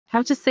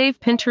How to save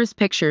Pinterest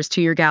pictures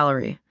to your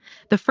gallery.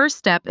 The first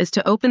step is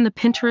to open the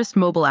Pinterest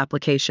mobile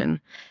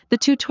application. The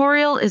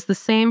tutorial is the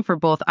same for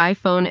both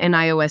iPhone and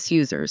iOS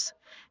users.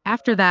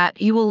 After that,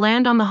 you will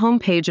land on the home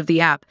page of the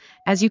app,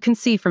 as you can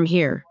see from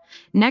here.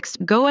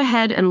 Next, go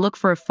ahead and look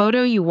for a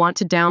photo you want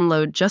to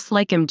download just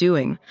like I'm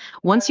doing.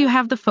 Once you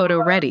have the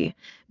photo ready,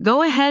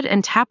 go ahead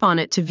and tap on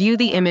it to view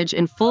the image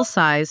in full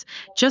size,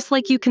 just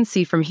like you can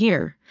see from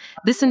here.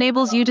 This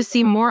enables you to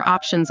see more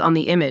options on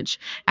the image.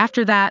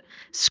 After that,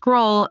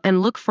 scroll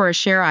and look for a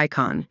share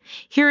icon.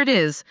 Here it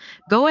is.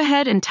 Go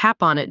ahead and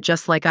tap on it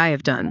just like I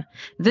have done.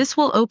 This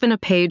will open a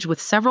page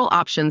with several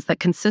options that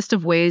consist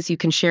of ways you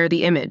can share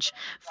the image.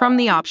 From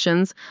the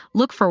options,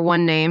 look for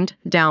one named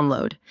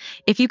Download.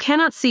 If you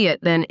cannot see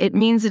it, then it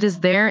means it is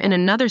there in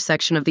another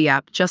section of the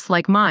app, just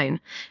like mine.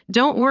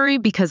 Don't worry,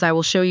 because I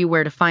will show you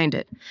where to find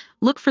it.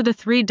 Look for the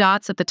three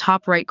dots at the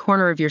top right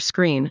corner of your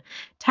screen.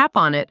 Tap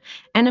on it,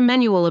 and a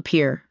menu will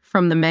appear.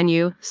 From the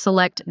menu,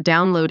 select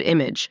Download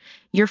Image.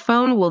 Your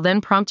phone will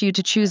then prompt you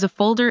to choose a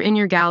folder in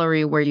your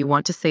gallery where you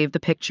want to save the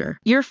picture.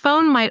 Your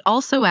phone might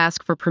also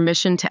ask for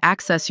permission to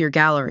access your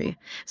gallery,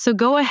 so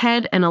go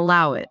ahead and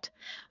allow it.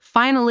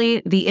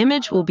 Finally, the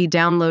image will be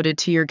downloaded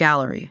to your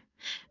gallery.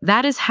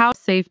 That is how to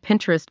save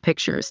Pinterest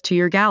pictures to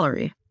your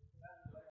gallery.